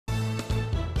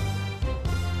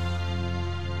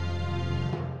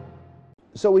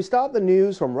So we start the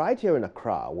news from right here in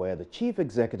Accra, where the Chief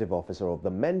Executive Officer of the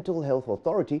Mental Health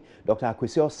Authority, Dr.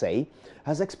 Akwesi Osei,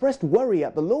 has expressed worry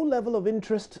at the low level of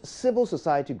interest civil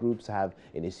society groups have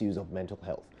in issues of mental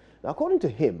health. Now, according to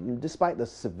him, despite the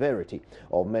severity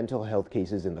of mental health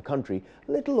cases in the country,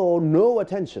 little or no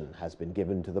attention has been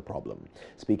given to the problem.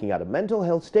 Speaking at a mental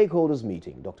health stakeholders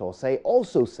meeting, Dr. Osei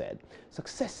also said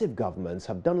successive governments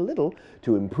have done little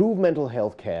to improve mental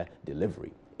health care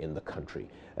delivery in the country.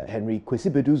 Henry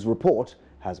Kwesibedu's report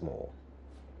has more.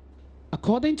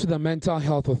 According to the Mental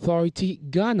Health Authority,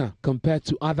 Ghana, compared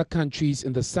to other countries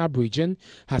in the sub-region,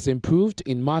 has improved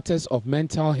in matters of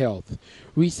mental health.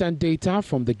 Recent data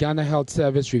from the Ghana Health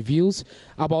Service reveals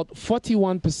about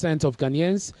 41% of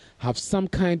Ghanaians have some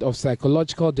kind of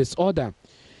psychological disorder.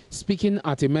 Speaking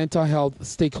at a mental health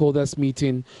stakeholders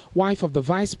meeting, wife of the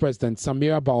Vice President,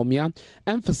 Samira Baumia,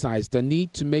 emphasized the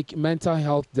need to make mental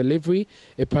health delivery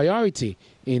a priority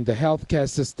in the healthcare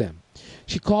system.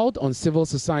 She called on civil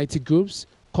society groups,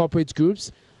 corporate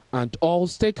groups, and all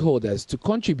stakeholders to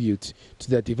contribute to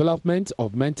the development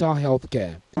of mental health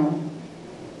care.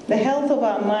 The health of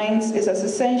our minds is as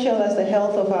essential as the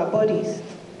health of our bodies.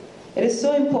 It is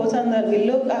so important that we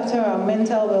look after our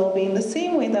mental well-being the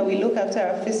same way that we look after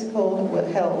our physical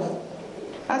health.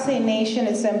 As a nation,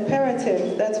 it's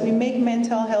imperative that we make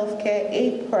mental health care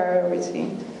a priority.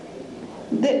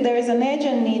 There is an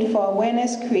urgent need for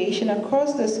awareness creation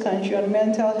across this country on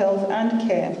mental health and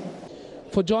care.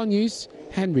 For JoyNews,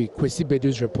 Henry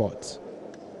Kwesibedu's report.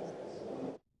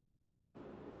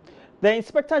 The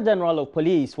Inspector General of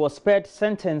Police was spared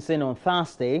sentencing on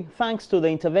Thursday thanks to the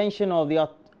intervention of the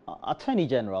Attorney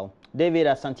General. David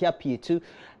Asante-Apietu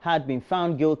had been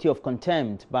found guilty of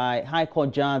contempt by High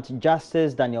Court Judge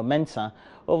Justice Daniel Mensah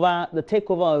over the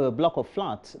takeover of a block of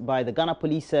flats by the Ghana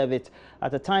Police Service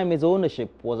at the time its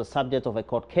ownership was a subject of a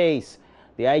court case.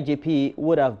 The IGP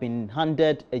would have been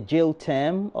handed a jail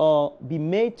term or be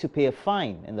made to pay a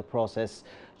fine in the process.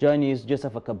 JoyNews'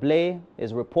 Joseph Akable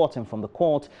is reporting from the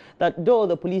court that though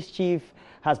the police chief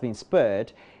has been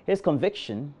spared, his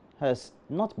conviction has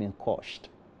not been quashed.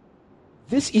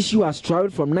 This issue has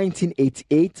traveled from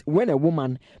 1988 when a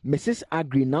woman, Mrs.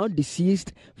 Agri, now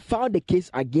deceased, filed a case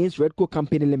against Redco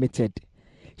Company Limited.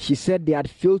 She said they had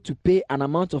failed to pay an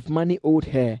amount of money owed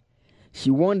her.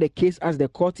 She won the case as the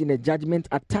court in a judgment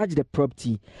attached the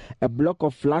property, a block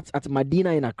of flats at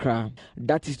Medina in Accra.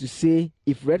 That is to say,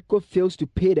 if Redco fails to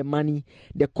pay the money,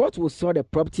 the court will sell the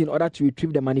property in order to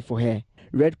retrieve the money for her.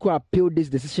 Redco appealed this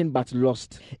decision but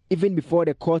lost. Even before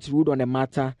the court ruled on the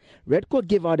matter, Redco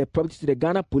gave out the property to the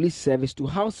Ghana Police Service to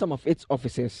house some of its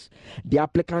officers. The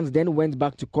applicants then went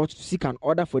back to court to seek an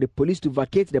order for the police to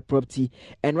vacate the property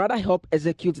and rather help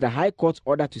execute the High Court's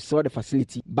order to sell the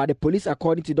facility. But the police,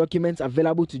 according to documents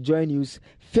available to JoyNews,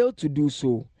 failed to do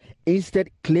so, instead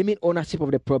claiming ownership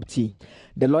of the property.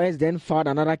 The lawyers then filed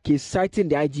another case citing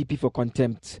the IGP for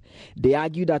contempt. They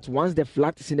argue that once the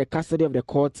flat is in the custody of the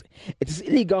court, it is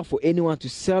illegal for anyone to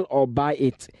sell or buy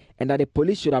it, and that the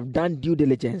police should have done due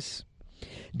diligence.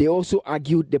 They also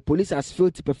argued the police has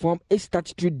failed to perform its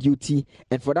statutory duty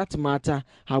and, for that matter,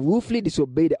 have willfully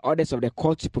disobeyed the orders of the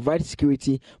court to provide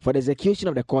security for the execution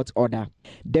of the court's order.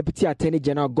 Deputy Attorney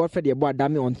General Godfred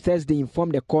Yeboah-Adame on Thursday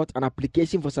informed the court an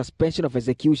application for suspension of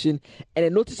execution and a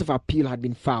notice of appeal had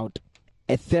been filed.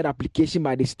 A third application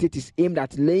by the state is aimed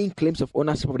at laying claims of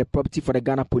ownership of the property for the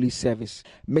Ghana Police Service.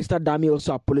 Mr. Dami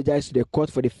also apologized to the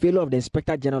court for the failure of the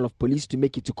Inspector General of Police to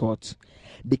make it to court.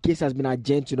 The case has been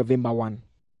adjourned to November 1.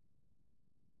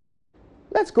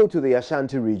 Let's go to the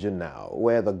Ashanti region now,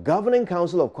 where the Governing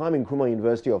Council of Kwame Nkrumah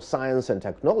University of Science and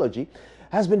Technology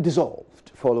has been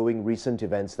dissolved following recent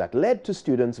events that led to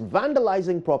students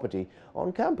vandalizing property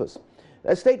on campus.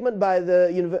 A statement by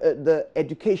the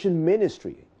Education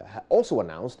Ministry also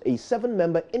announced a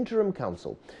 7-member interim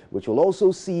council, which will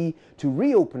also see to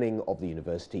reopening of the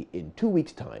university in 2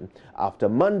 weeks' time after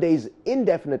Monday's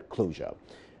indefinite closure.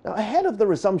 Now, ahead of the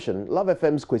resumption, Love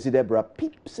FM's Kwesi Deborah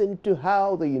peeps into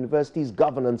how the university's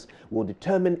governance will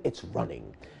determine its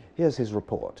running. Here's his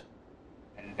report.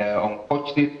 And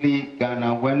unfortunately,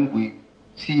 Ghana, when we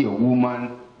see a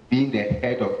woman being the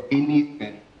head of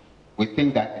anything, we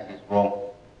think that it is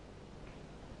wrong.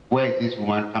 Where is this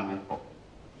woman coming from?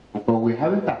 Because we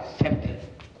haven't accepted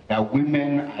that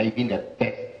women are even the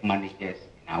best managers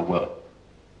in our world.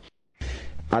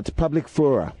 At public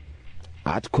fora,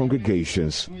 at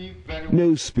congregations,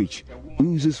 no speech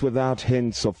oozes without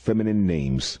hints of feminine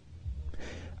names.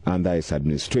 Under its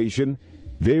administration,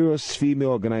 various female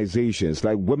organizations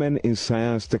like Women in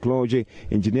Science, Technology,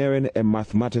 Engineering and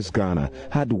Mathematics Ghana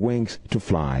had wings to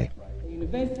fly.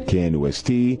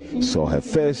 KNUST saw her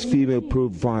first female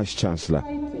pro-vice-chancellor.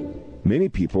 Many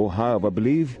people, however,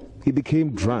 believe he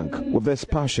became drunk with this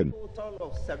passion.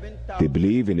 They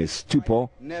believe in his stupor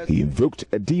he invoked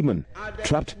a demon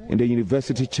trapped in the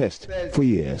university chest for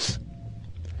years.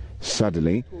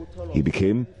 Suddenly, he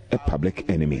became a public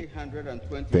enemy.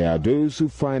 There are those who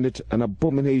find it an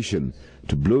abomination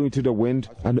to blow into the wind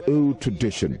an old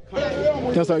tradition.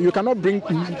 Yes, sir, you cannot bring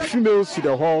females to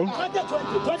the hall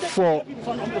for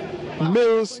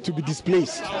males to be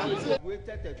displaced.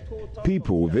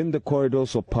 People within the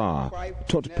corridors of power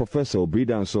thought Professor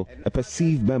Obridanso, a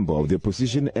perceived member of the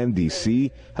opposition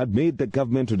NDC, had made the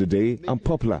government of the day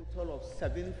unpopular.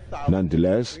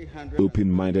 Nonetheless,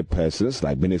 open-minded persons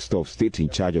like Minister of State in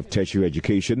charge of tertiary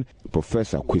education,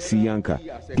 Professor Kwesi Yanka,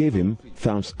 gave him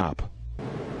thumbs up.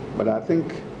 But I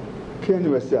think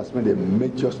KNUST has made a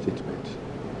major statement,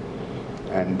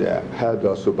 and held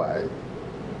also by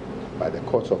the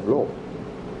courts of law,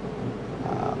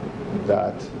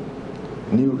 that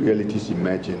new realities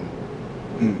emerging,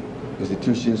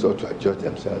 institutions ought to adjust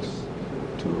themselves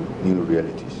to new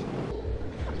realities.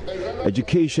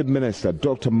 Education Minister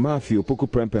Dr. Matthew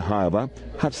Opoku-Prempeh, however,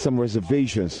 had some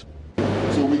reservations.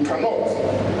 So we cannot,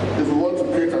 if we want to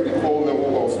create an equal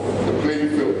level of the playing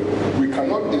field, we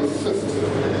cannot insist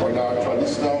on our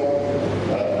traditional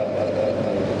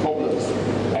problems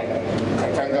like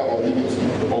Katanga or Unity,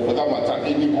 or for that matter,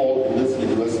 any hall in this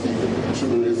university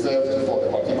should be reserved for a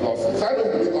particular sex. I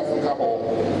don't believe Africa Hall,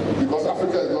 because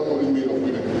Africa is not only made of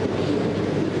women.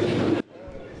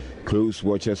 Close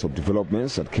watchers of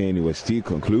developments at KNUST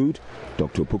conclude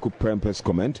Dr. Opoku-Prempeh's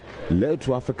comment led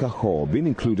to Africa Hall being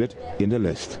included in the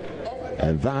list,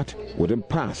 and that wouldn't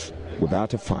pass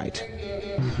without a fight.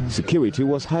 Security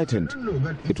was heightened.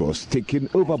 It was taken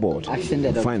overboard.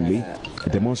 Finally, a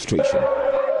demonstration.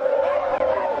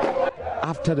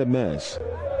 After the mess,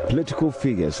 political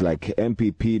figures like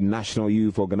MPP National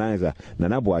Youth Organizer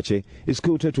Nana Boakye is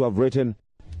quoted to have written,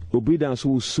 Obridanso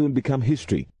will soon become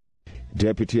history.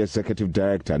 Deputy Executive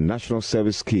Director, National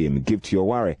Service Scheme, Gift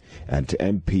Yoware, and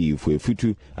MP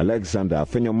Fuefutu Alexander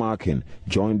Afenyo-Markin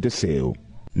joined the sale.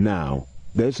 Now,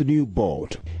 there's a new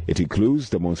board. It includes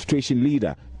demonstration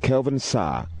leader Kelvin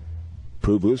Sarr,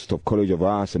 Provost of College of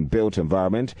Arts and Built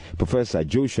Environment, Professor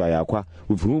Joshua Yakwa,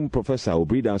 with whom Professor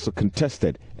Obridanso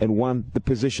contested and won the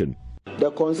position.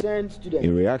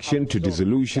 In reaction to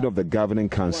dissolution of the governing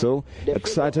council,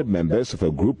 excited members of a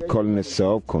group calling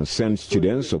itself Concerned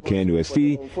Students of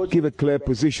KNUST give a clear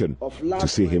position to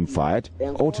see him fired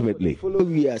ultimately. What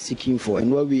we are seeking for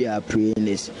and what we are praying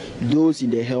is those in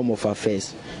the helm of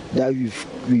affairs that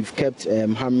we've kept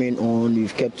hammering on,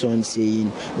 we've kept on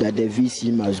saying that the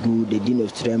VC must go, the Dean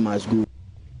of Students must go.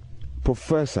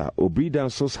 Professor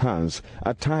Obridanso's hands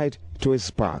are tied to his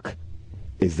back.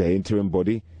 Is the interim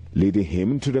body leading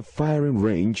him to the firing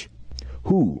range?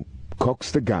 Who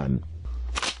cocks the gun?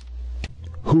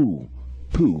 Who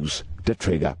pulls the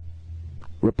trigger?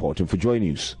 Reporting for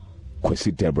JoyNews,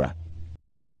 Kwesi Deborah.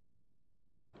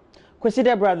 Kwesi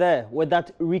Deborah there with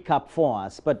that recap for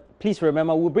us. But please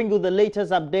remember, we'll bring you the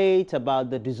latest update about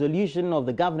the dissolution of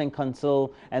the governing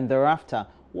council and thereafter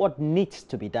what needs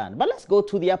to be done. But let's go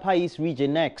to the Upper East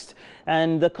region next.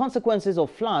 And the consequences of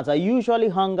floods are usually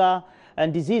hunger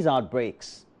and disease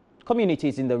outbreaks.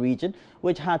 Communities in the region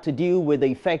which had to deal with the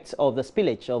effects of the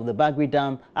spillage of the Bagri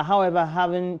Dam are, however,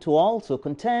 having to also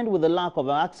contend with the lack of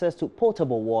access to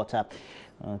potable water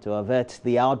to avert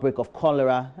the outbreak of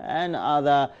cholera and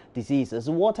other diseases.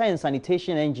 Water and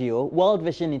Sanitation NGO World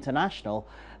Vision International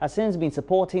has since been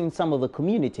supporting some of the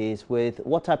communities with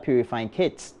water purifying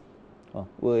kits.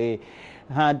 We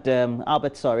had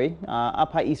Albert Sorry,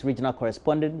 Upper East Regional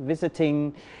Correspondent,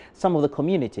 visiting some of the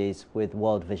communities with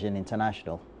World Vision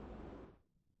International.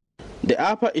 The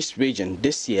Upper East region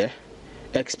this year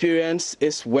experienced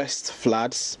its worst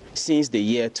floods since the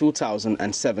year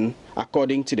 2007,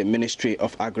 according to the Ministry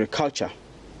of Agriculture.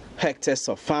 Hectares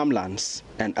of farmlands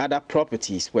and other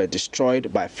properties were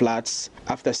destroyed by floods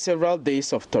after several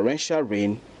days of torrential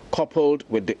rain, coupled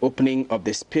with the opening of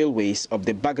the spillways of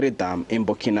the Bagri Dam in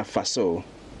Burkina Faso.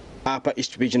 Upper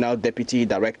East Regional Deputy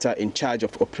Director in charge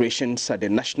of operations at the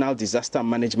National Disaster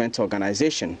Management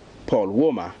Organization, Paul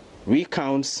Woma,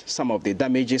 recounts some of the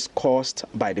damages caused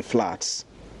by the floods.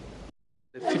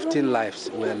 15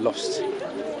 lives were lost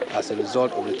as a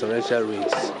result of the torrential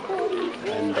rains,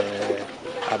 and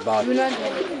about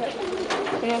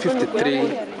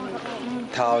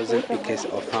 53,000 acres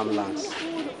of farmlands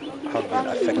have been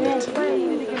affected.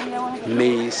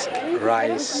 Maize,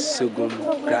 rice, sorghum,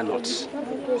 granules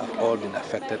have all been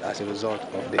affected as a result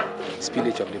of the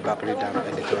spillage of the Bagri Dam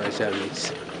and the torrential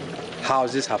rains.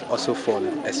 houses have also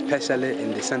fallen, especially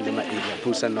in the Sandema area,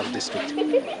 Busan North District.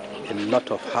 A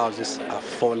lot of houses have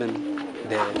fallen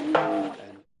there.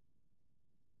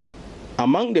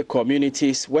 Among the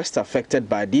communities worst affected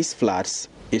by these floods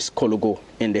is Kologo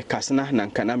in the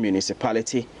Kasana-Nankana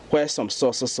municipality, where some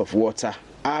sources of water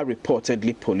are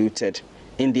reportedly polluted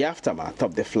in the aftermath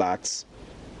of the floods.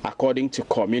 According to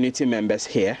community members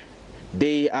here,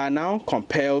 they are now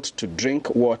compelled to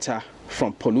drink water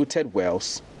from polluted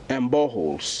wells and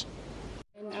boreholes.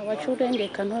 Our children, they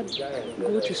cannot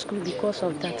go to school because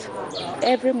of that.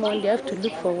 Every morning they have to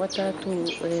look for water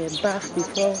to bath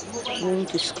before going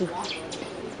to school.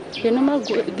 They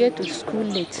normally get to school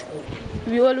late.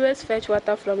 We always fetch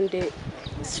water from the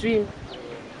stream.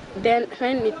 Then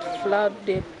when it floods,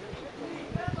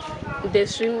 the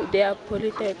stream, they are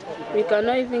polluted. We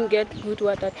cannot even get good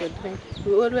water to drink.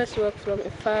 We always walk from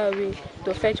far away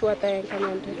to fetch water and come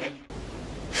and drink.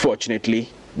 Fortunately,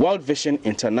 World Vision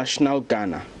International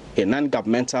Ghana, a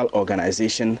non-governmental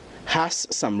organization, has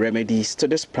some remedies to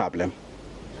this problem.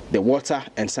 The Water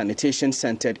and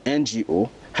Sanitation-centered NGO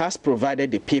has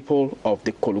provided the people of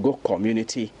the Kologo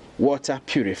community water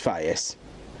purifiers.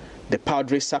 The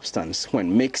powdery substance,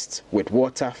 when mixed with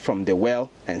water from the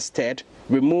well and stirred,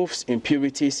 removes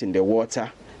impurities in the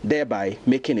water, thereby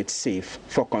making it safe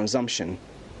for consumption.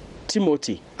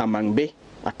 Timothy Amangbe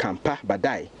Akampa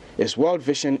Badai is World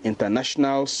Vision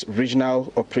International's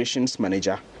Regional Operations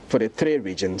Manager for the 3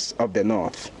 regions of the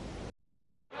North.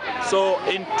 So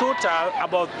in total,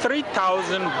 about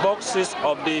 3,000 boxes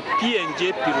of the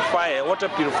P&J purifier, water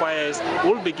purifiers,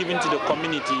 will be given to the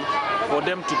community for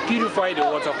them to purify the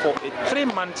water for a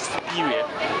 3-month period.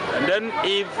 And then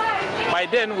if by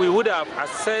then we would have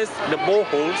assessed the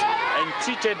boreholes and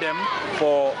treated them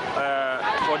for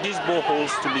these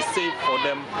boreholes to be safe for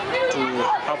them to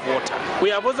have water. We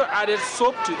have also added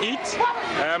soap to it,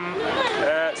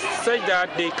 such that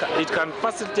it can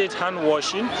facilitate hand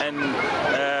washing and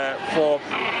for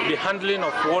the handling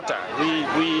of water.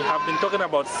 We have been talking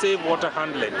about safe water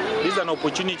handling. This is an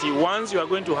opportunity. Once you are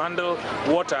going to handle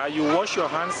water, you wash your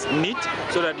hands neat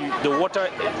so that the water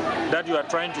that you are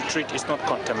trying to treat is not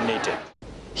contaminated.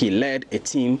 He led a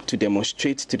team to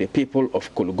demonstrate to the people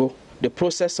of Kologo the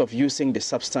process of using the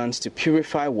substance to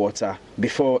purify water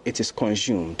before it is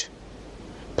consumed.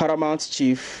 Paramount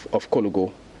Chief of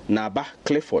Kologo, Naba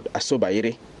Clifford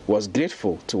Asobayere, was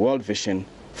grateful to World Vision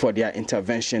for their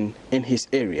intervention in his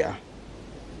area.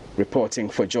 Reporting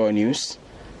for Joy News,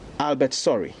 Albert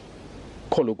Sori,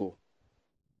 Kologo.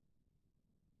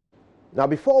 Now,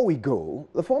 before we go,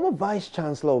 the former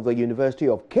Vice-Chancellor of the University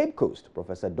of Cape Coast,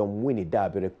 Professor Domwini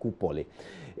Dabire Kupole,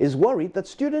 is worried that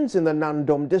students in the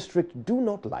Nandom district do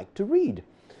not like to read.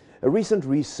 A recent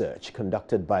research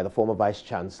conducted by the former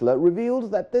Vice-Chancellor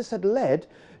revealed that this had led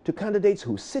to candidates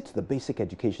who sit the Basic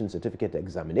Education Certificate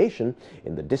examination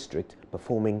in the district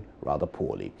performing rather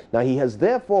poorly. Now, he has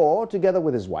therefore, together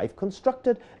with his wife,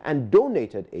 constructed and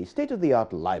donated a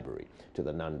state-of-the-art library to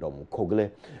the Nandom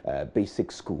Kogale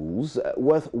basic schools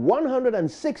worth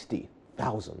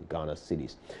 160,000 Ghana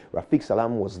cedis. Rafiq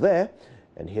Salam was there,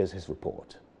 and here's his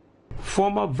report.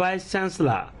 Former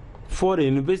Vice-Chancellor for the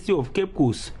University of Cape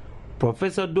Coast,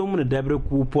 Professor Domwini Dabire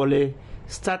Kupole,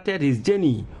 started his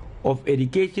journey of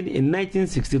education in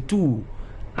 1962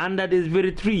 under this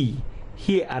very tree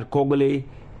here at Kogale,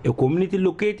 a community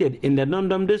located in the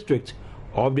Nandom district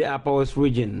of the Upper West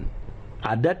region.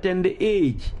 At that tender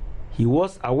age, he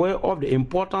was aware of the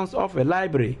importance of a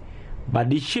library, but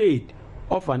the shade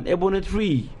of an ebony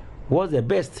tree was the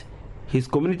best his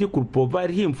community could provide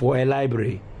him for a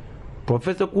library.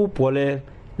 Professor Kupole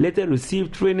later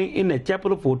received training in a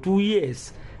chapel for 2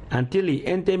 years until he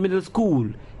entered middle school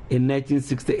in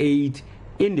 1968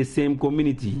 in the same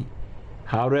community.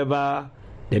 However,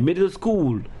 the middle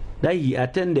school that he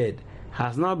attended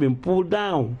has now been pulled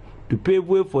down to pave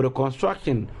way for the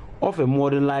construction of a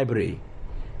modern library.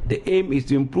 The aim is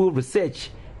to improve research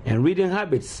and reading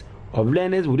habits of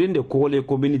learners within the Kogale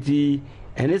community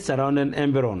and its surrounding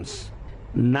environs.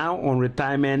 Now on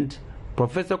retirement,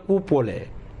 Professor Kupole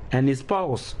and his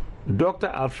spouse, Dr.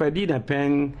 Alfredina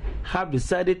Peng, have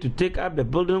decided to take up the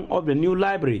building of the new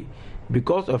library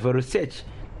because of a research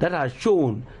that has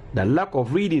shown that lack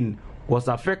of reading was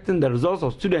affecting the results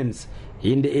of students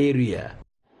in the area.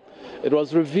 It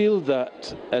was revealed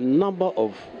that a number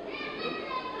of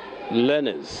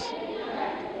learners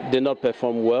did not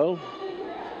perform well.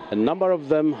 A number of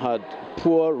them had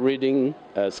poor reading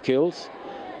skills,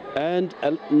 and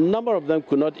a number of them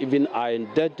could not even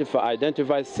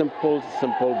identify simple,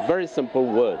 very simple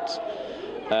words,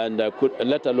 and could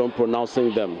let alone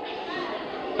pronouncing them.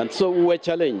 And so we were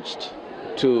challenged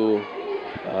to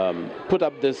put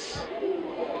up this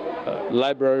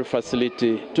library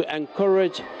facility to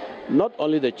encourage not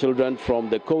only the children from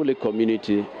the Koli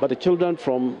community, but the children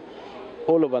from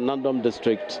all over Nandom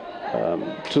district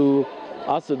to,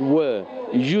 as it were,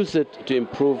 use it to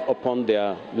improve upon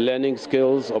their learning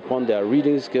skills, upon their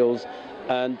reading skills,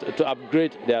 and to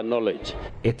upgrade their knowledge.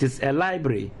 It is a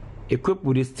library equipped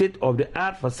with a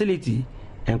state-of-the-art facility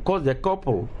and cost the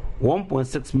couple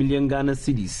 1.6 million Ghana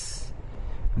cedis.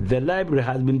 The library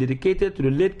has been dedicated to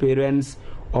the late parents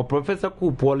of Professor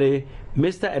Kupole,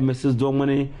 Mr. and Mrs.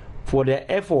 Domini, for their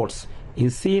efforts in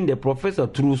seeing the professor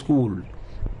through school.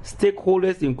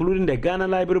 Stakeholders, including the Ghana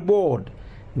Library Board,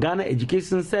 Ghana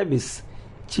Education Service,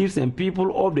 chiefs and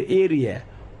people of the area,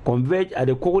 converged at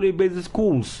the Koli Basic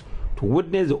Schools to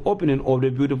witness the opening of the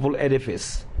beautiful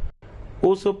edifice.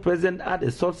 Also present at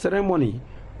the salt ceremony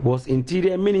was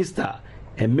Interior Minister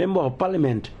and Member of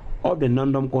Parliament of the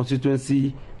Nandom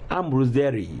constituency, Ambrose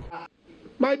Derry.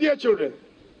 My dear children,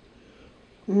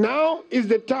 now is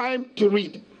the time to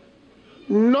read,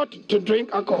 not to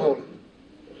drink alcohol,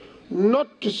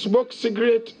 not to smoke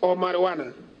cigarette or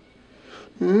marijuana,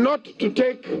 not to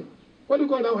take, what do you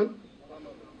call that one?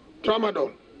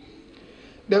 Tramadol.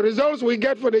 The results we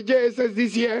get for the JSS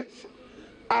this year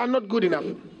are not good enough.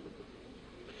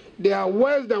 They are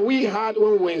worse than we had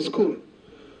when we were in school.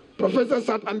 Professor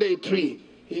sat under a tree.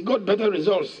 He got better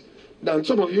results than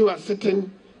some of you are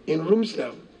sitting in rooms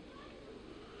now.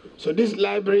 So this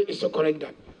library is to correct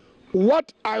that.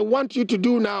 What I want you to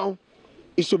do now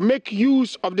is to make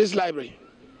use of this library.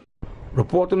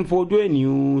 Reporting for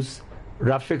JoyNews,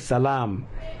 Rafiq Salam,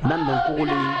 Nandom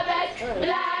Koli.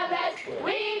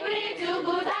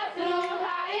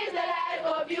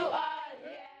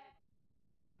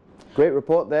 Great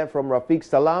report there from Rafiq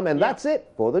Salam, and that's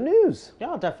it for the news.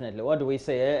 Yeah, definitely. What do we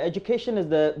say? Education is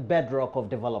the bedrock of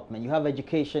development. You have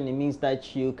education, it means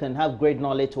that you can have great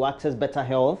knowledge to access better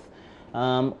health,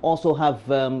 also have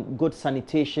good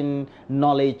sanitation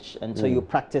knowledge, and so you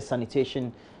practice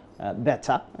sanitation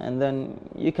better, and then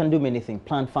you can do many things.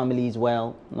 Plan families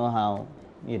well, know how,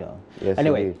 you know. Yes,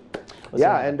 anyway.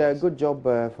 Yeah, and good job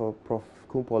for Prof.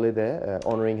 Kupole there,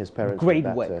 honoring his parents. Great with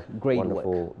that, work. Great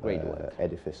wonderful, work. Great work.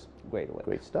 Edifice. Great work.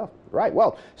 Great stuff. Right,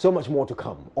 well, so much more to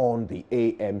come on the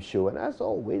AM show. And as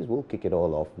always, we'll kick it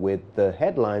all off with the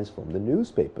headlines from the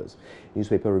newspapers.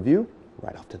 Newspaper review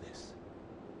right after this.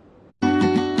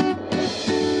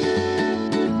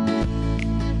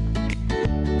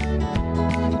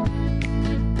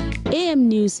 AM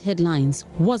News Headlines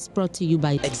was brought to you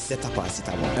by Exeter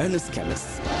Paracetamol, Ernest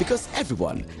Chemist, because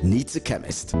everyone needs a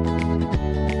chemist.